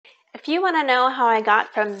if you want to know how I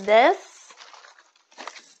got from this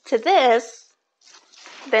to this,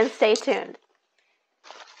 then stay tuned.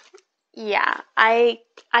 Yeah, I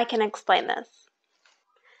can explain this.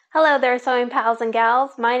 Hello there, sewing pals and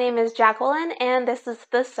gals. My name is Jacqueline, and this is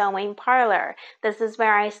the Sewing Parlor. This is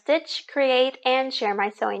where I stitch, create, and share my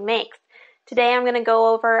sewing makes. Today I'm going to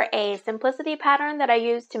go over a simplicity pattern that I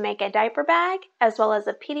use to make a diaper bag, as well as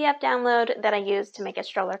a PDF download that I use to make a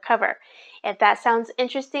stroller cover. If that sounds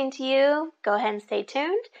interesting to you, go ahead and stay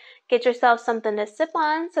tuned. Get yourself something to sip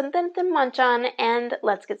on, something to munch on, and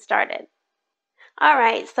let's get started.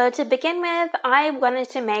 Alright, so to begin with, I wanted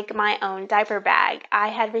to make my own diaper bag. I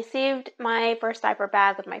had received my first diaper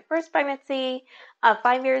bag with my first pregnancy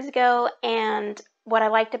 5 years ago, and what I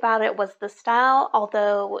liked about it was the style,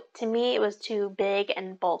 although to me it was too big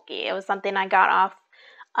and bulky. It was something I got off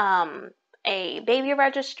a baby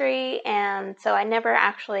registry, and so I never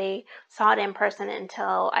actually saw it in person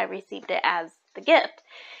until I received it as the gift.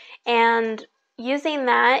 And using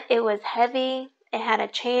that, it was heavy. It had a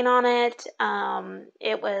chain on it.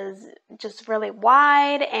 It was just really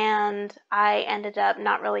wide, and I ended up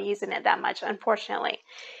not really using it that much, unfortunately.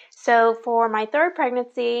 So for my third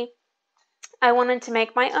pregnancy, I wanted to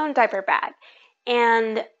make my own diaper bag.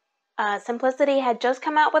 And Simplicity had just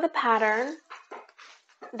come out with a pattern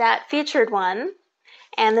that featured one.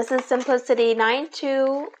 And this is Simplicity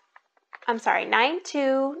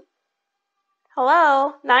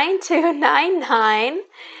 9299.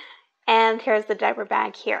 And here's the diaper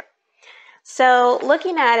bag here. So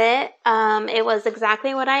looking at it, it was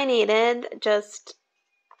exactly what I needed. Just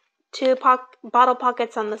two bottle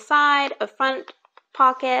pockets on the side, a front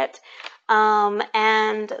pocket,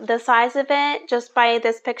 and the size of it, just by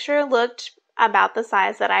this picture, looked about the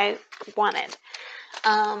size that I wanted.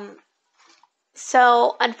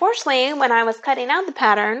 So unfortunately, when I was cutting out the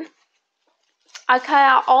pattern, I cut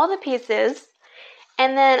out all the pieces,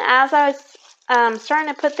 and then as I was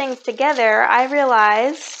starting to put things together, I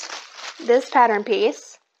realized this pattern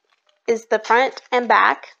piece is the front and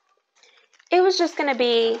back. It was just going to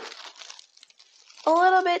be a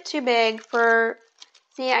little bit too big for,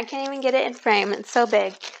 see, I can't even get it in frame. It's so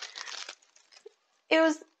big. It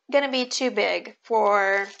was going to be too big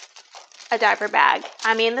for a diaper bag.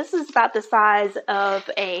 I mean, this is about the size of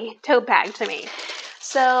a tote bag to me.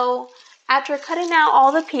 So after cutting out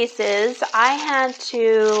all the pieces, I had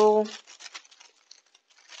to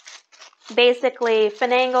basically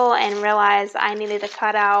finagle and realize I needed to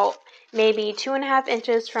cut out maybe 2.5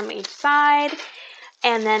 inches from each side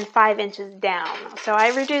and then 5 inches down. So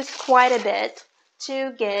I reduced quite a bit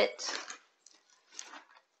to get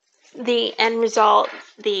the end result,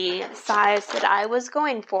 the size that I was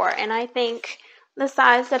going for. And I think the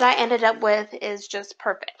size that I ended up with is just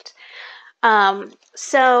perfect.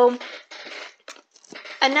 So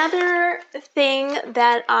another thing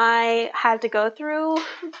that I had to go through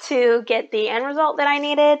to get the end result that I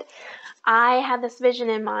needed, I had this vision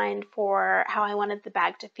in mind for how I wanted the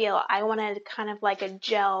bag to feel. I wanted kind of like a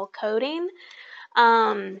gel coating.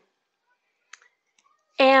 And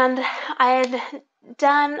I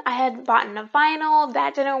had bought a vinyl.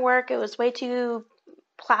 That didn't work. It was way too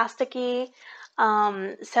plasticky.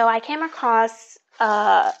 So I came across,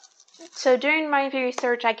 so during my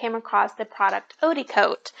research, I came across the product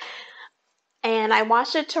Odicoat. And I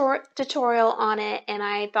watched a tutorial on it, and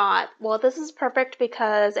I thought, well, this is perfect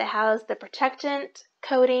because it has the protectant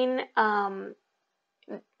coating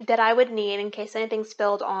that I would need in case anything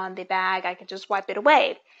spilled on the bag. I could just wipe it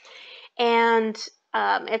away. And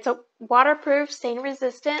it's a waterproof,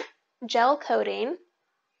 stain-resistant gel coating.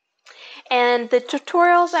 And the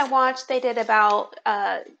tutorials I watched, they did about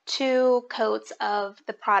 2 coats of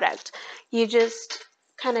the product. You just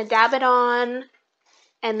kind of dab it on,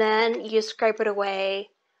 and then you scrape it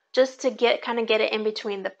away just to get it in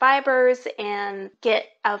between the fibers and get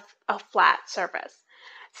a flat surface.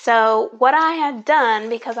 So what I had done,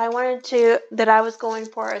 because I was going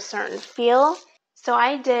for a certain feel, so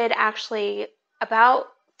I did actually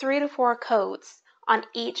about 3 to 4 coats on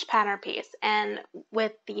each pattern piece. And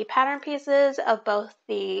with the pattern pieces of both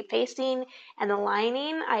the facing and the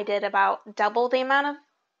lining, I did about double the amount of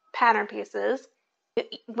pattern pieces.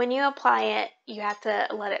 When you apply it, you have to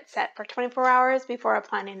let it set for 24 hours before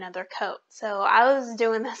applying another coat. So I was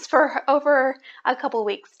doing this for over a couple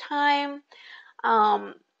weeks' time,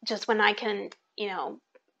 just when I can,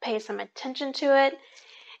 pay some attention to it.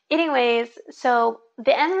 Anyways, so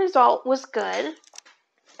the end result was good.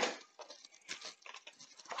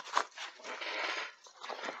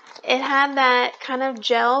 It had that kind of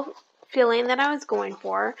gel feeling that I was going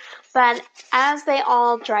for, but as they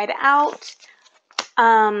all dried out,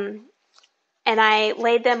 and I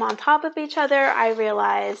laid them on top of each other, I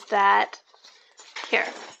realized that, here,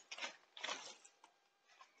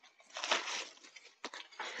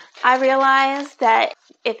 I realized that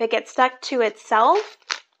if it gets stuck to itself,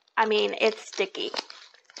 I mean, it's sticky.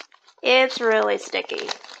 It's really sticky.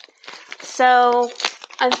 So,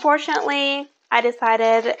 unfortunately, I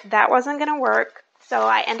decided that wasn't going to work. So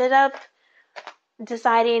I ended up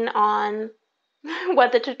deciding on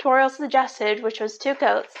what the tutorial suggested, which was 2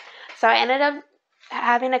 coats. So I ended up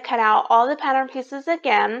having to cut out all the pattern pieces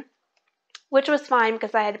again, which was fine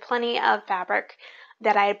because I had plenty of fabric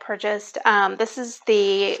that I had purchased. This is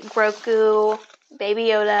the Grogu Baby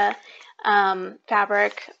Yoda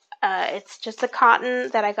fabric. It's just a cotton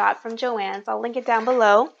that I got from Joann's. I'll link it down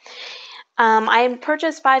below. I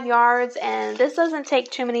purchased 5 yards, and this doesn't take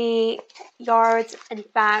too many yards. In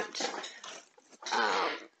fact,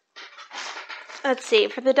 let's see,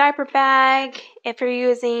 for the diaper bag, if you're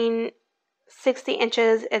using 60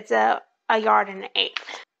 inches, it's a yard and an eighth.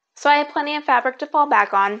 So I had plenty of fabric to fall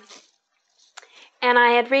back on, and I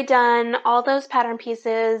had redone all those pattern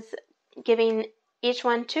pieces, giving each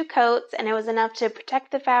one 2 coats, and it was enough to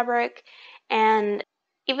protect the fabric. And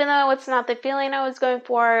even though it's not the feeling I was going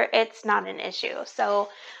for, it's not an issue. So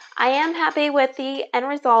I am happy with the end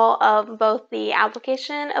result of both the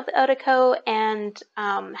application of the Odicoat and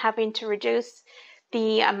having to reduce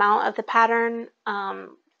the amount of the pattern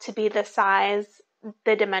to be the size,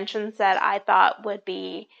 the dimensions that I thought would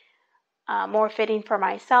be more fitting for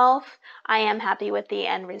myself. I am happy with the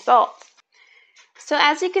end result. So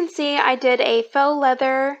as you can see, I did a faux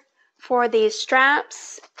leather for the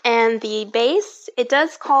straps and the base. It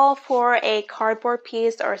does call for a cardboard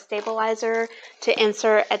piece or a stabilizer to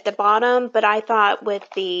insert at the bottom, but I thought with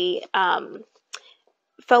the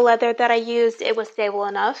faux leather that I used, it was stable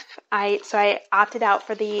enough. So I opted out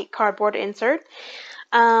for the cardboard insert.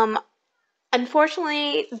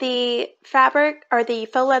 Unfortunately, the fabric or the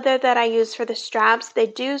faux leather that I use for the straps, they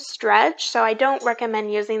do stretch, so I don't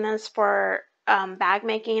recommend using this for bag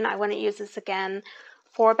making. I wouldn't use this again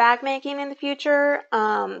for bag making in the future,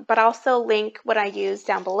 but I'll still link what I use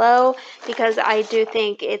down below because I do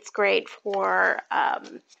think it's great for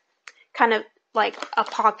kind of like a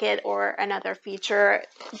pocket or another feature,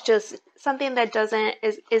 just something that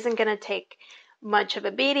isn't going to take much of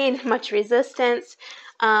a beating, much resistance.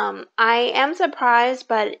 I am surprised,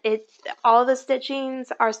 but all the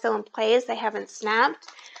stitchings are still in place. They haven't snapped,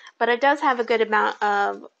 but it does have a good amount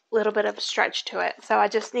of little bit of stretch to it. So I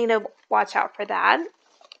just need to watch out for that.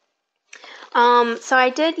 So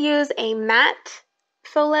I did use a matte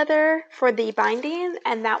faux leather for the binding,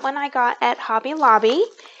 and that one I got at Hobby Lobby.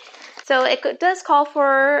 So it does call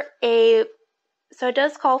for Velcro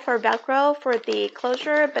for the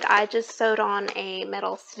closure, but I just sewed on a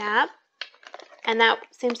metal snap, and that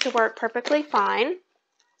seems to work perfectly fine.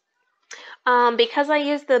 Because I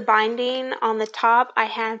used the binding on the top, I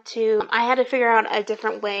had to figure out a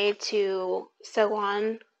different way to sew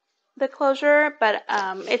on the closure, but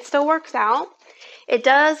it still works out. It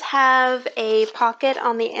does have a pocket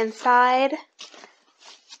on the inside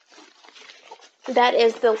that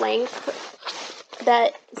is the length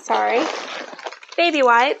baby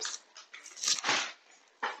wipes.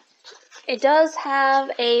 It does have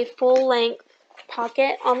a full length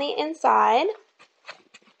pocket on the inside.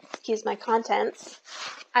 Excuse my contents.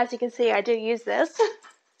 As you can see, I do use this.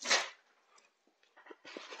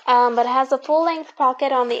 But it has a full length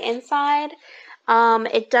pocket on the inside.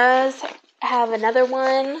 It does have another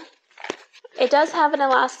one. It does have an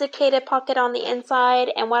elasticated pocket on the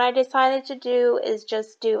inside, and what I decided to do is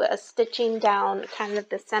just do a stitching down kind of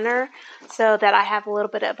the center so that I have a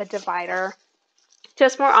little bit of a divider.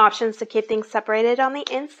 Just more options to keep things separated on the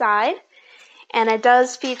inside. And it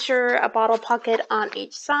does feature a bottle pocket on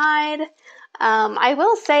each side. I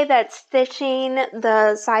will say that stitching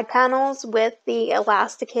the side panels with the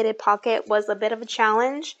elasticated pocket was a bit of a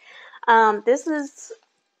challenge. I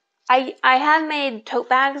have made tote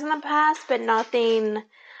bags in the past, but nothing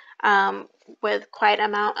with quite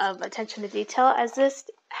amount of attention to detail as this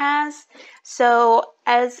has. So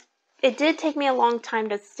it did take me a long time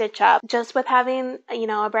to stitch up, just with having,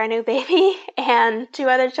 a brand new baby and 2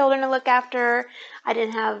 other children to look after. I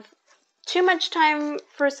didn't have too much time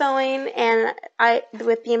for sewing, and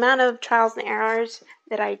with the amount of trials and errors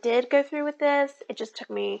that I did go through with this, it just took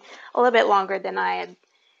me a little bit longer than I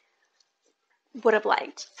would have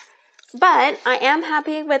liked. But I am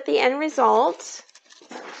happy with the end result.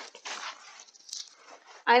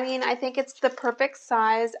 I think it's the perfect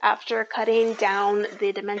size after cutting down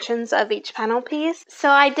the dimensions of each panel piece. So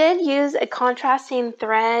I did use a contrasting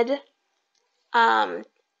thread to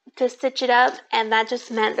stitch it up, and that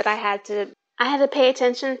just meant that I had I had to pay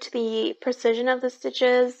attention to the precision of the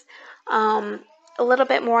stitches a little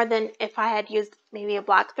bit more than if I had used maybe a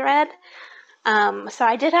black thread. So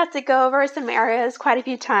I did have to go over some areas quite a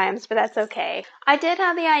few times, but that's okay. I did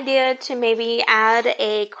have the idea to maybe add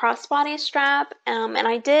a crossbody strap, and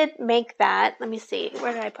I did make that. Let me see,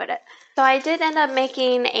 where did I put it? So I did end up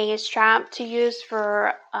making a strap to use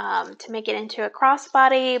for, to make it into a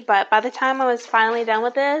crossbody, but by the time I was finally done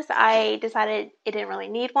with this, I decided it didn't really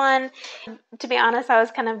need one. To be honest, I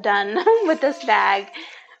was kind of done with this bag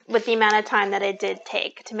with the amount of time that it did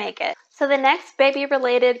take to make it. So the next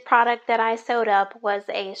baby-related product that I sewed up was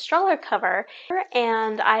a stroller cover,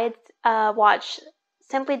 and I watched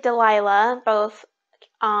Simplydelilah both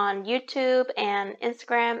on YouTube and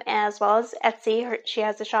Instagram as well as Etsy. She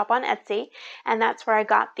has a shop on Etsy, and that's where I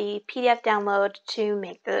got the PDF download to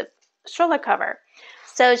make the stroller cover.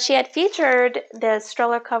 So she had featured the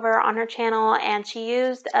stroller cover on her channel, and she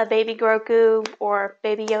used a Baby Grogu or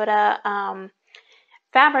Baby Yoda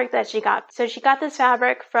fabric that she got. So she got this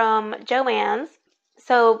fabric from Joann's.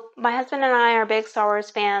 So my husband and I are big Star Wars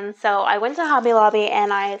fans, so I went to Hobby Lobby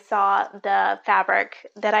and I saw the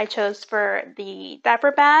fabric that I chose for the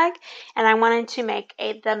diaper bag, and I wanted to make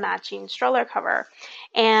the matching stroller cover.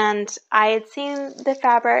 And I had seen the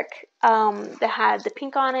fabric that had the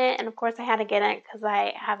pink on it, and of course I had to get it because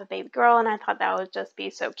I have a baby girl and I thought that would just be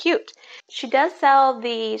so cute. She does sell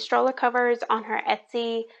the stroller covers on her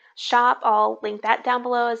Etsy shop. I'll link that down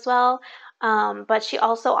below as well. But she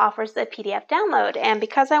also offers the PDF download, and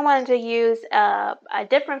because I wanted to use a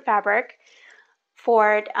different fabric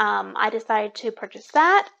for it, I decided to purchase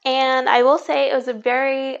that. And I will say it was a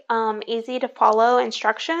very easy to follow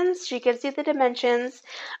instructions. She gives you the dimensions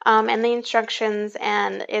and the instructions,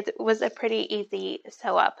 and it was a pretty easy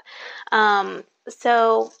sew up.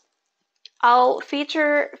 So I'll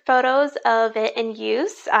feature photos of it in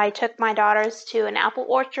use. I took my daughters to an apple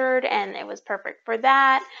orchard and it was perfect for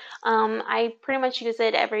that. I pretty much use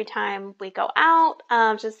it every time we go out,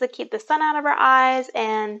 just to keep the sun out of her eyes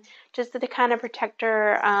and just to kind of protect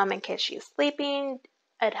her in case she's sleeping.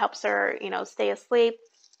 It helps her, stay asleep.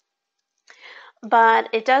 But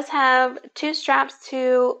it does have two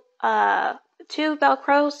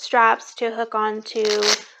Velcro straps to hook onto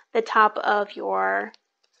the top of your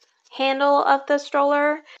handle of the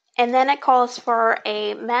stroller, and then it calls for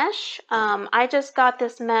a mesh. I just got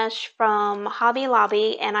this mesh from Hobby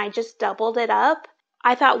Lobby and I just doubled it up.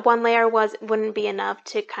 I thought one layer wouldn't be enough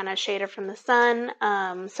to kind of shade her from the sun,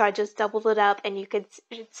 so I just doubled it up, and it's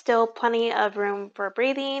still plenty of room for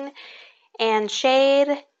breathing and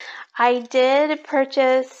shade. I did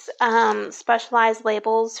purchase specialized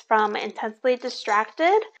labels from Intensely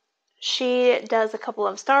Distracted. She does a couple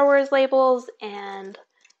of Star Wars labels, and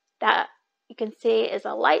that you can see is a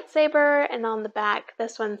lightsaber, and on the back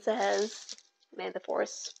this one says, "May the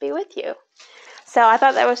Force be with you." So I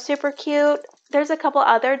thought that was super cute. There's a couple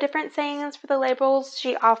other different sayings for the labels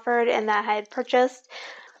she offered and that I had purchased.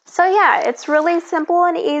 So yeah, it's really simple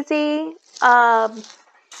and easy. And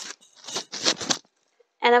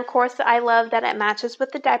of course I love that it matches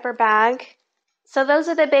with the diaper bag. So those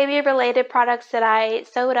are the baby related products that I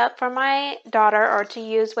sewed up for my daughter, or to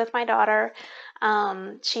use with my daughter.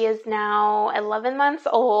 She is now 11 months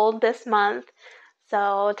old this month,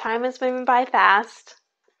 so time is moving by fast.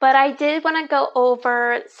 But I did want to go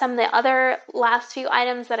over some of the other last few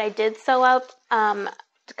items that I did sew up,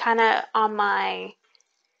 kind of on my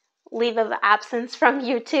leave of absence from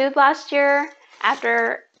YouTube last year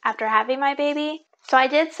after having my baby. So I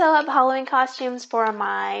did sew up Halloween costumes for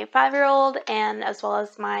my 5-year-old and as well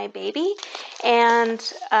as my baby, and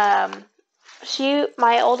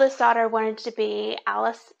my oldest daughter wanted to be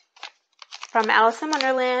Alice from Alice in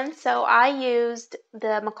Wonderland, so I used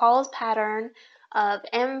the McCall's pattern of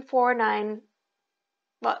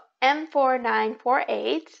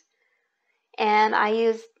M4948, and I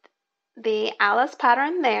used the Alice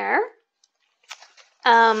pattern there.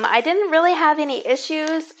 I didn't really have any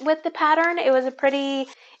issues with the pattern. It was a pretty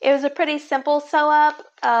simple sew up.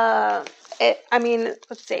 Let's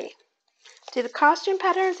see. Do the costume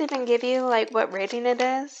patterns even give you like what rating it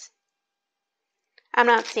is? I'm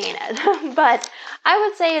not seeing it, but I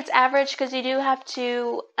would say it's average because you do have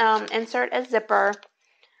to insert a zipper.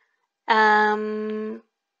 But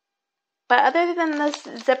other than this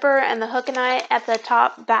zipper and the hook and eye at the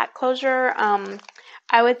top back closure,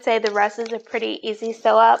 I would say the rest is a pretty easy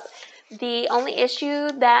sew up. The only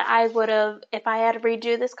issue that I would have, if I had to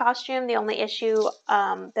redo this costume, the only issue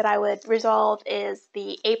that I would resolve is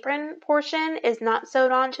the apron portion is not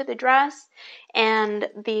sewed onto the dress, and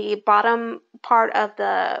the bottom part of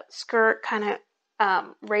the skirt kind of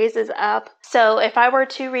raises up. So if I were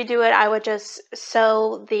to redo it, I would just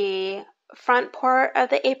sew the front part of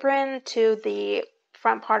the apron to the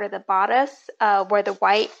front part of the bodice, where the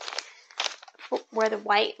white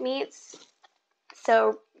meets.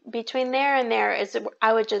 So between there and there is,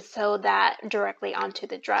 I would just sew that directly onto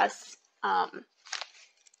the dress.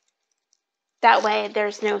 That way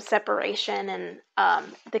there's no separation, and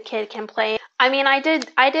the kid can play. I mean, I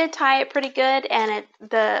did tie it pretty good, and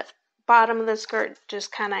the bottom of the skirt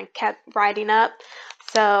just kind of kept riding up.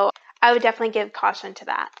 So I would definitely give caution to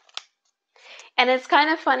that. And it's kind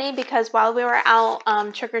of funny because while we were out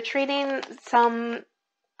trick-or-treating, someone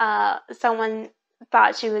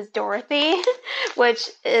thought she was Dorothy, which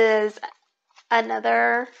is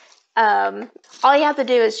another, all you have to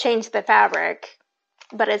do is change the fabric,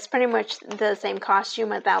 but it's pretty much the same costume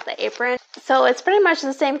without the apron. So it's pretty much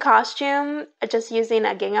the same costume, just using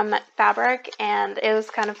a gingham fabric, and it was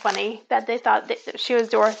kind of funny that they thought that she was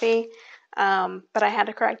Dorothy, but I had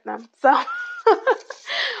to correct them. So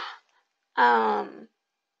I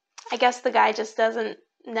guess the guy just doesn't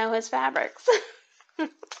know his fabrics.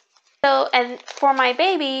 So, and for my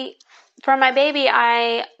baby,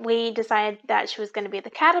 we decided that she was going to be the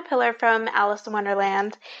Catepillar from Alice in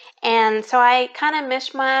Wonderland, and so I kind of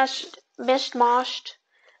mishmashed.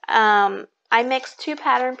 I mixed two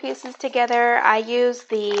pattern pieces together. I used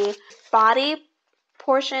the body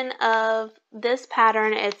portion of this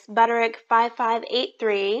pattern. It's Butterick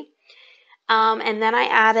 5583. And then I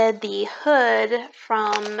added the hood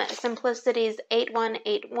from Simplicity's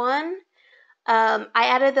 8181. I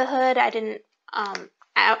added the hood. I didn't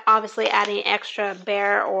obviously add any extra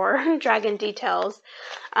bear or dragon details,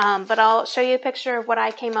 but I'll show you a picture of what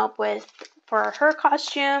I came up with for her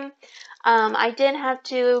costume. I did have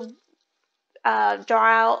to draw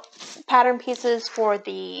out pattern pieces for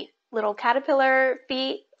the little caterpillar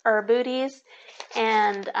feet or booties,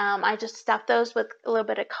 and I just stuffed those with a little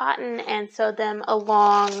bit of cotton and sewed them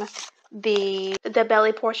along the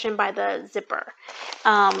belly portion by the zipper.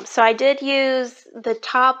 So I did use the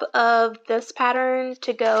top of this pattern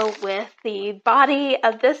to go with the body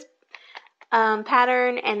of this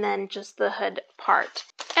pattern, and then just the hood part.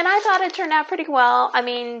 And I thought it turned out pretty well. I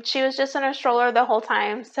mean, she was just in a stroller the whole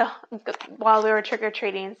time, so while we were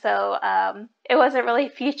trick-or-treating, so it wasn't really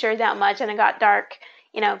featured that much, and it got dark,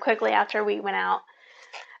 quickly after we went out.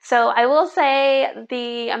 So I will say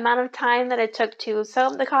the amount of time that it took to sew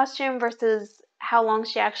up the costume versus how long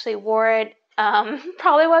she actually wore it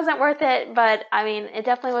probably wasn't worth it, but I mean, it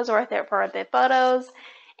definitely was worth it for the photos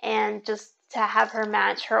and just to have her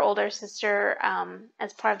match her older sister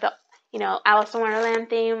as part of the, Alice in Wonderland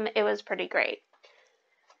theme. It was pretty great.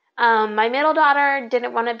 My middle daughter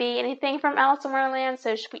didn't want to be anything from Alice in Wonderland,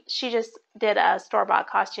 so she just did a store-bought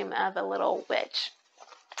costume of a little witch,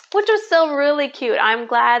 which was still really cute. I'm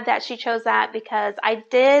glad that she chose that because I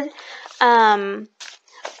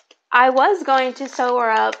was going to sew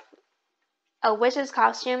her up a witch's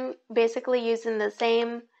costume, basically using the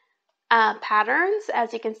same patterns.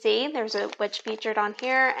 As you can see, there's a witch featured on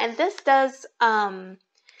here, and this does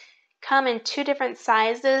come in two different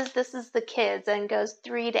sizes. This is the kids and goes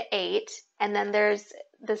 3 to 8, and then there's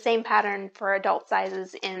the same pattern for adult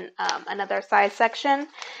sizes in another size section.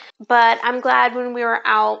 But I'm glad when we were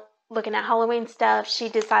out looking at Halloween stuff, she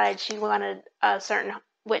decided she wanted a certain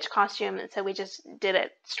witch costume, and so we just did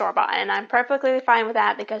it store-bought, and I'm perfectly fine with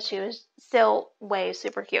that because she was still way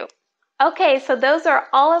super cute. Okay, so those are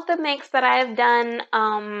all of the makes that I have done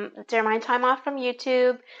during my time off from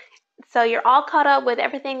YouTube. So you're all caught up with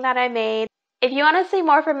everything that I made. If you want to see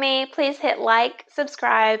more from me, please hit like,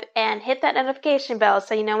 subscribe, and hit that notification bell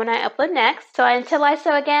so you know when I upload next. So until I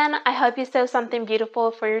sew again, I hope you sew something beautiful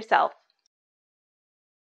for yourself.